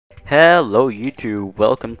Hello YouTube,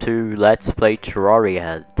 welcome to Let's Play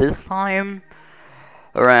Terraria. This time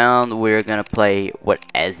around we're gonna play with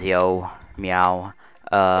Ezio. Meow.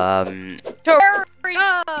 Terraria!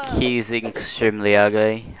 He's extremely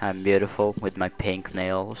ugly. I'm beautiful with my pink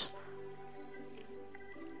nails.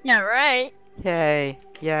 Yeah, right. Yay,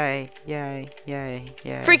 yay, yay, yay,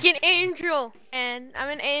 yay. Freaking angel! And I'm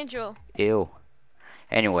an angel. Ew.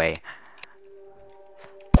 Anyway,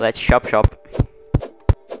 let's shop.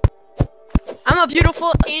 I'm a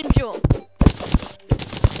beautiful angel.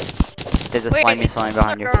 There's a Wait, slimy slime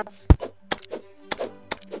behind you. girls.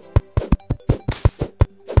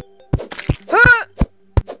 Huh!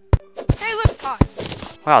 Hey, look,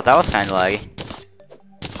 Fox. Wow, that was kinda laggy.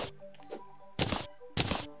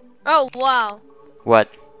 Oh, wow. What?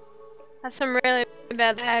 That's some really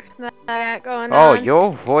bad lag that I got going Oh, on.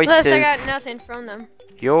 your voice Plus, I is... got nothing from them.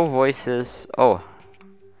 Your voice is... Oh,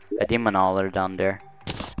 a demon oller down there.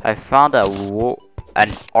 I found an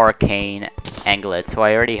arcane anglet, so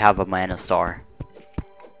I already have a mana star.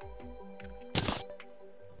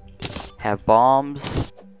 Have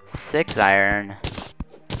bombs, 6 iron,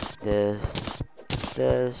 this.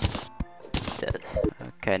 Okay,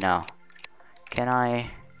 now, can I?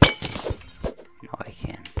 No, I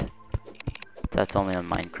can't. That's only on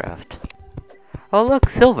Minecraft. Oh look,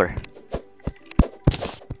 silver.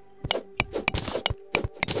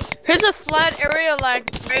 Here's a flat area, like,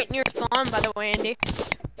 right near spawn, by the way, Andy.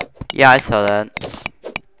 Yeah, I saw that.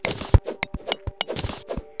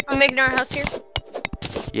 I'm making our house here.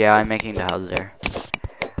 Yeah, I'm making the house there.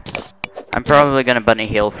 I'm probably gonna bunny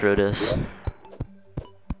hill through this.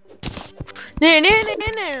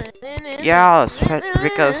 Yeah,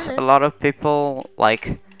 because a lot of people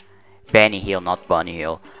like Benny Hill, not Bunny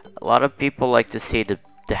Hill. A lot of people like to see the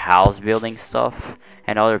house building stuff,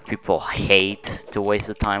 and other people hate to waste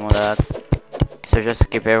the time on that. So just to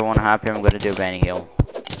keep everyone happy, I'm gonna do Benny Hill.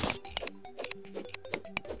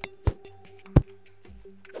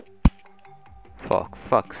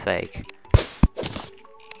 Fuck's sake.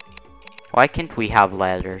 Why can't we have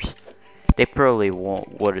ladders? They probably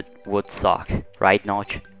would suck, right,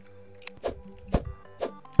 Notch?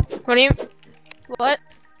 What do you... What?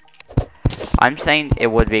 I'm saying it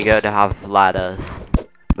would be good to have ladders,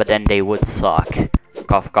 but then they would suck.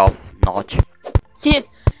 Cough cough, Notch. Yeah.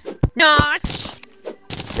 Notch!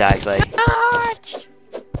 Exactly. Notch!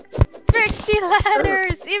 Fix the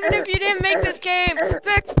ladders! Even if you didn't make this game,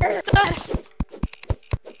 fix the ladders!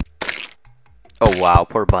 Oh wow,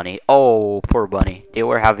 poor bunny. Oh, poor bunny. They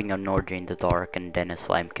were having an orgy in the dark and then a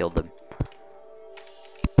slime killed them.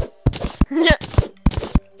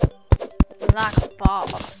 Like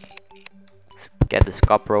balls. Get this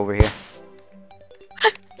copper over here.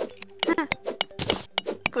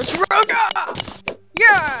 What's wrong?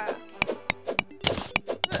 Yeah!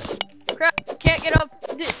 Crap, can't get up.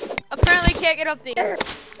 Apparently can't get up there.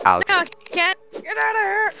 Ouch. No, can't. Get out of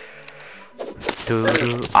here!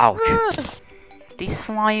 Ouch. These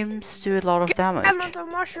slimes do a lot of damage. I'm on the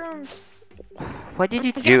mushrooms. Why did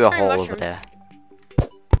you Get do a my hole over mushrooms. there?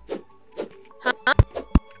 Huh?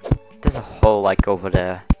 There's a hole like over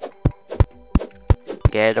there.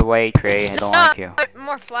 Get away, tree. I don't like you.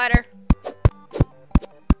 More flatter.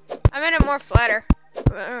 I made it more flatter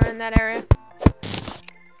in that area.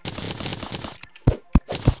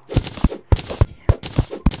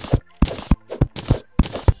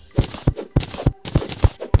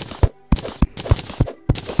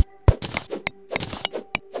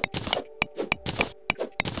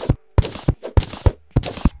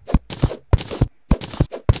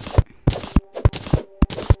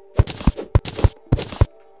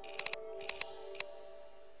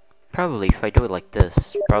 Probably if I do it like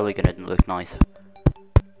this, probably gonna look nice.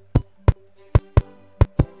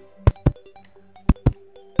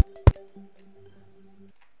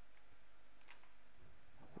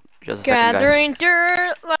 Just a second, guys. Gathering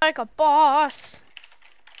dirt like a boss.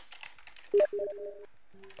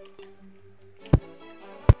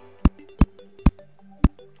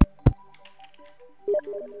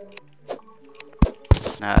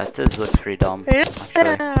 Nah, this looks pretty dumb.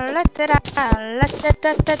 Actually.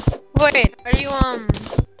 Wait, are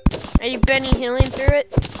you Benny Hilling through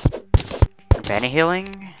it? Benny healing?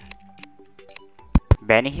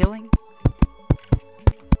 Benny healing?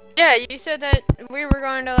 Yeah, you said that we were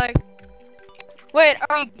going to like. Wait,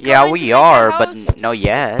 are we? Yeah, going we to make are, the but house? no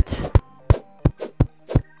yet. Oh,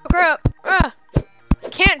 crap!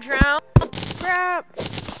 Can't drown. Crap!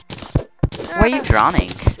 Why are you drowning?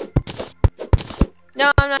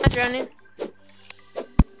 No, I'm not drowning.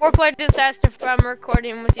 Foreplay disaster if I'm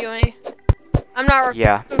recording with you. I'm not recording,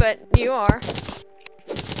 Yeah. but you are.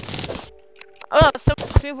 Oh, some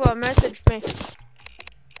people have messaged me.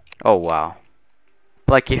 Oh wow.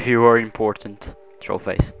 Like if you were important. Troll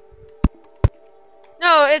face.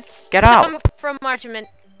 No, it's Get out! some from my regiment.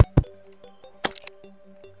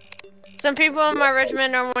 Some people in my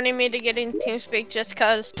regiment are wanting me to get in TeamSpeak just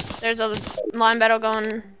cause there's a line battle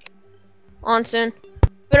going on soon.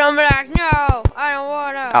 But I'm like, no, I don't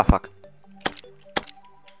wanna. Ah fuck.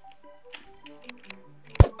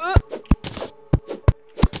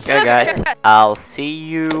 Okay guys, I'll see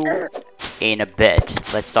you in a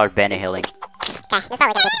bit. Let's start Benny Hilling. Okay,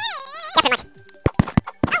 that's probably gonna be. Yeah, pretty much.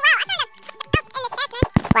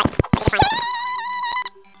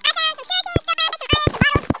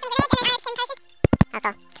 What?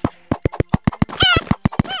 Okay. Sorry?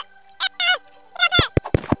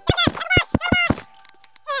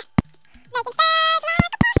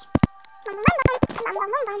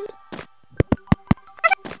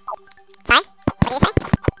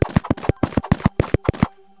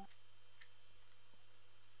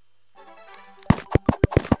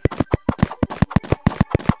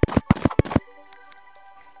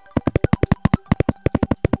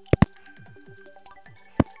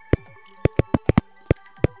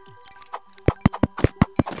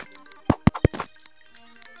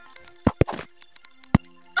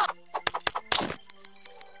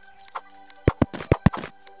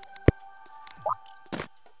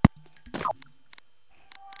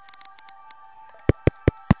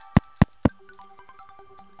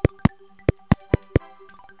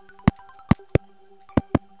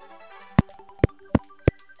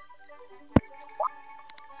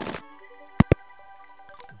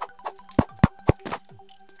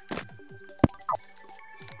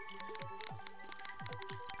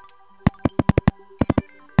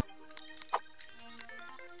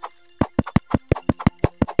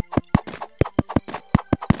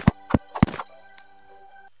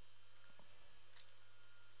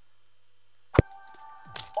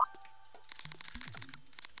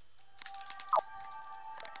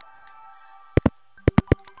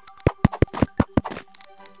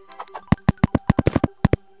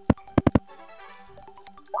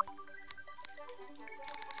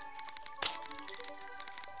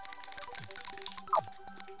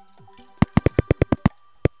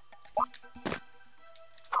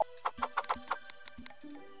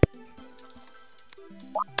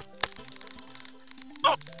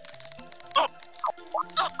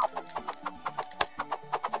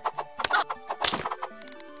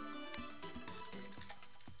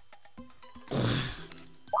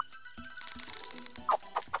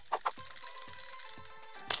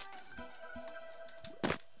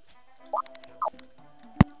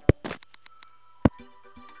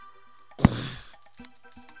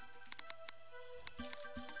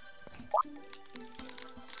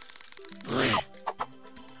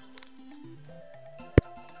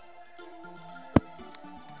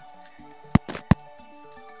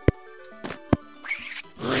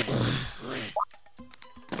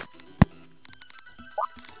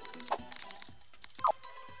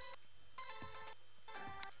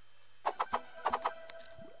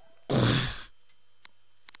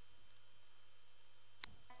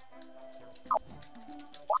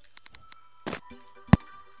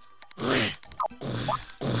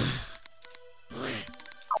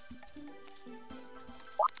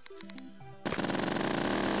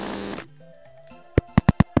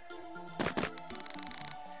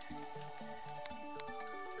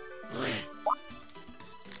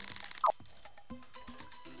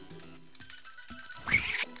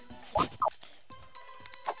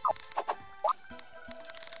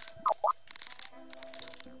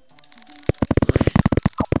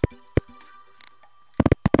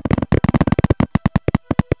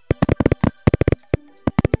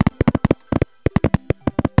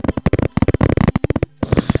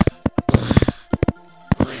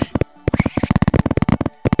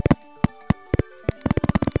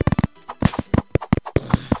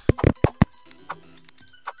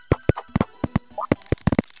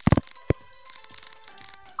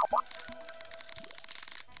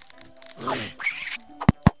 What did you say?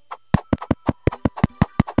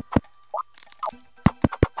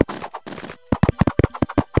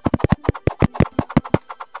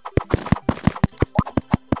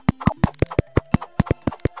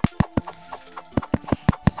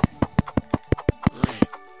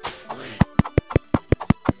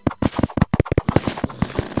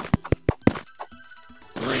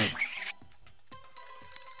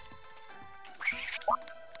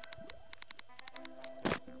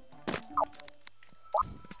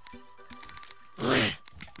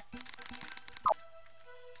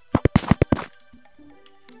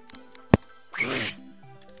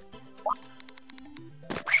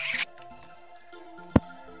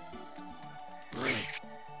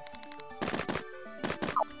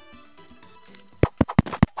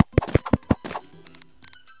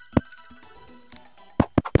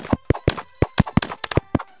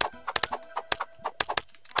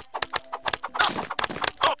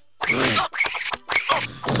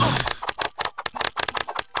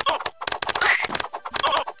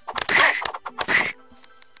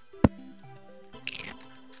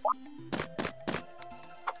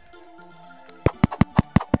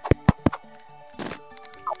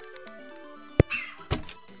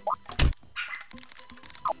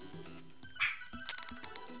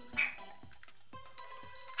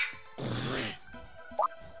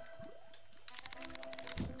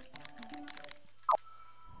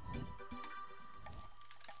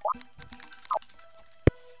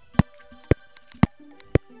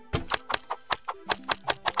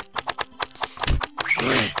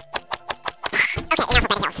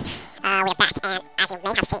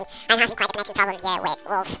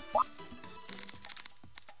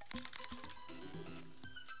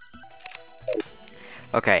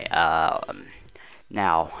 Okay,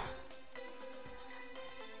 now,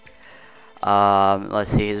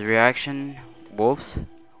 let's see his reaction. Wolves?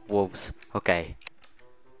 Wolves. Okay.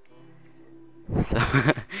 So,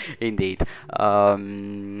 indeed.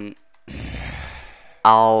 I'll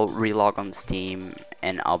relog on Steam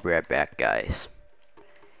and I'll be right back, guys.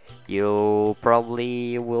 You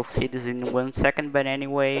probably will see this in 1 second, but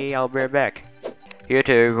anyway, I'll be right back.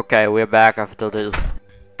 YouTube, okay, we're back after this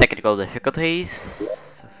technical difficulties.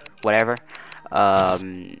 Whatever.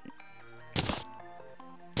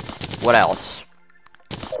 What else?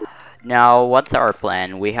 Now, what's our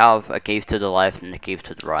plan? We have a cave to the left and a cave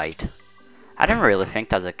to the right. I don't really think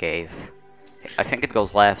that's a cave. I think it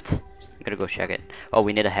goes left. I'm gonna go check it. Oh,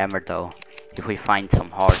 we need a hammer though. If we find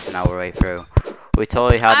some hearts on our way through. We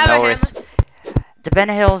totally had no risk. The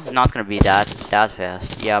Benny Hill's not gonna be that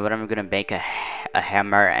fast. Yeah, but I'm gonna make a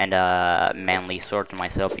hammer and a manly sword to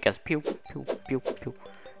myself because pew pew pew pew.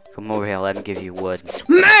 Come over here, let me give you wood.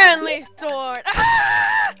 Manly sword!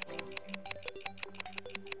 Ah!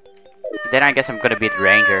 Then I guess I'm gonna be the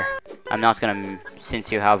ranger. I'm not gonna,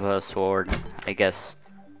 since you have a sword, I guess.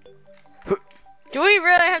 Do we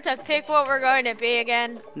really have to pick what we're going to be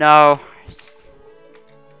again? No.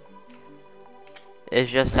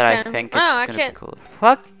 It's just that I Okay. think Oh, I it's gonna can't- be cool.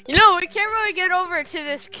 Fuck! You know, we can't really get over to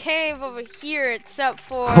this cave over here except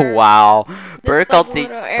for... Wow. like, Burkle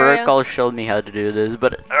little area. showed me how to do this,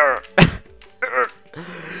 but...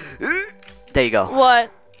 There you go.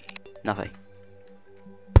 What? Nothing.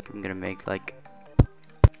 I'm gonna make like...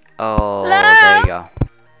 Oh, Hello? there you go.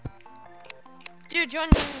 Dude, join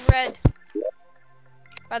red.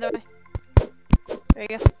 By the way. There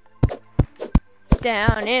you go.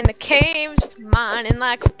 Down in the caves, mining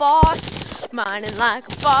like a boss. Mining like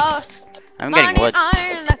a boss. I'm getting Mining wood.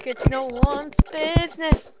 iron like it's no one's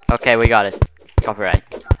business. Okay, we got it. Copyright.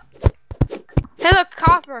 Hey, look,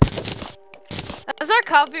 copper. That's not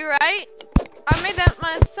copyright. I made that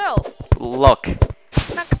myself. Look,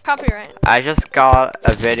 Not copyright. I just got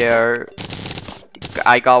a video.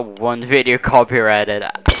 I got one video copyrighted.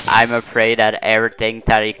 I'm afraid that everything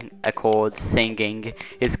that I called singing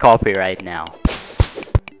is copyright now.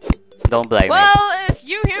 Don't blame me. Well, if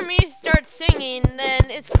you hear me start singing, then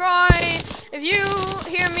it's probably... If you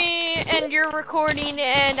hear me and you're recording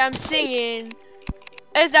and I'm singing,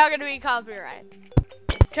 it's not gonna be copyright.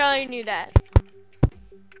 Telling you that.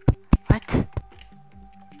 What?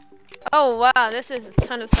 Oh wow, this is a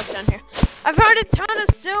ton of stuff down here. I found a ton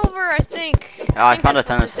of silver, I think. Oh, I think found a that's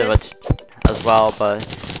ton what of silver this is. as well,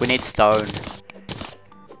 but we need stone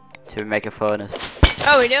to make a furnace.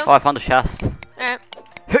 Oh, we do? Oh, I found a chest. Alright.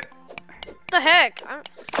 What the heck?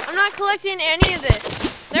 I'm not collecting any of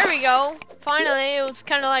this. There we go. Finally, it was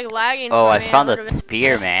kind of like lagging. Oh, for I me found little a bit.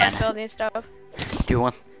 spear, man. Building stuff. Do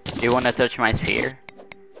you want to touch my spear?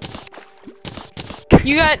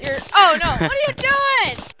 You got your. Oh no! What are you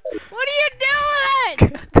doing? What are you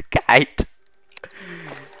doing? The kite.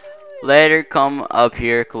 Later, come up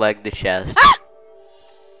here, collect the chest. Ah!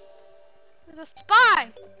 There's a spy.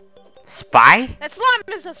 Spy? That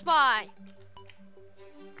slime is a spy.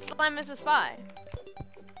 Slime is a spy.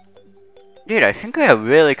 Dude, I think we are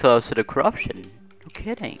really close to the corruption. No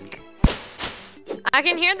kidding. I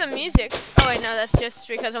can hear the music. Oh wait, no, that's just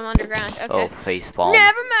because I'm underground. Okay. Oh, facepalm.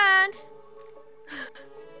 Never mind.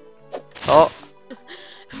 Oh,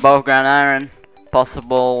 above ground iron.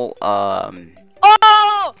 Possible,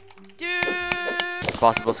 Oh, dude.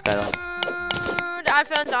 possible skyline. I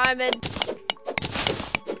found diamond.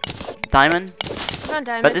 Diamond? I found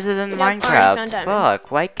diamond. But this is in Yep, already Minecraft. found diamond.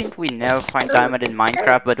 Fuck, why can't we never find diamond in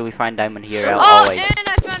Minecraft, but we find diamond here Oh, always? and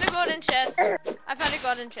I found a golden chest. I found a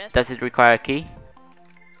golden chest. Does it require a key?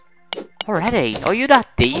 Already? Oh, you that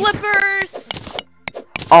deep? Flippers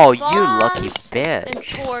Oh, you lucky bombs, and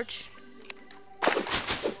bitch. torch.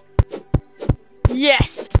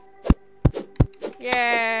 Yes.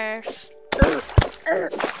 Yes.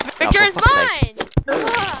 Victor is for fuck's mine.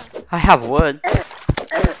 Ah. I have wood.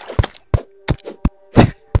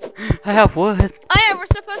 I have wood. Oh yeah, we're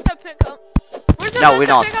supposed to pick up. We're supposed No, we're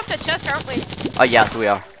to not. pick up the chest, aren't we? Oh, yes, we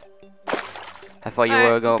are. I thought you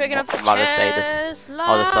were Alright, picking up the about to say this. chest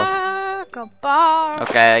other stuff. like a bar.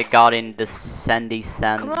 Okay, I got in the sandy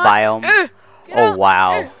sand Come on. biome. Get Oh out.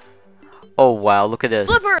 wow. Oh wow, look at this.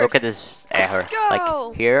 Flippers. Look at this error. Go.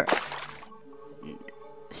 Like here.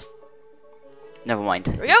 Never mind.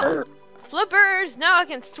 Here we go. Flippers. Now I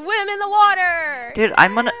can swim in the water. Dude,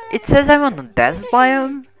 I'm on it says I'm on the desert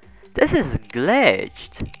biome. This is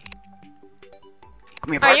glitched.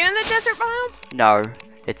 Come here, Are bud. you in the desert biome? No,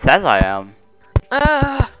 it says I am.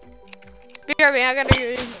 BRB, I gotta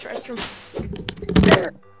use the restroom.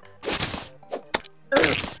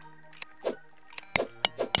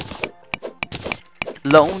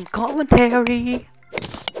 Lone commentary.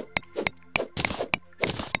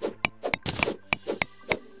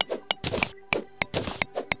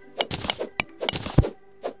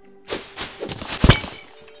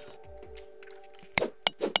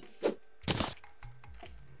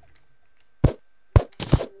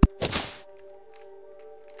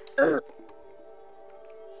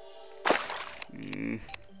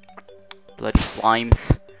 Bloody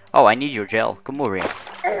slimes. Oh, I need your gel. Come over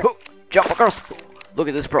here. Jump across. Look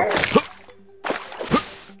at this, bro.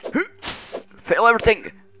 Fail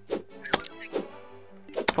everything.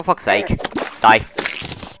 For fuck's sake. Die.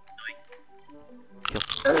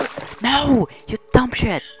 No! You dumb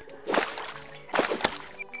shit.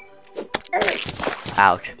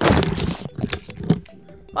 Ouch.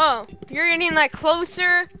 Oh, you're getting like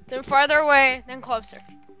closer, then farther away, then closer.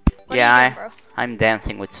 What are you Yeah, doing, bro? I'm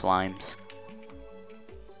dancing with slimes.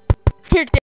 You're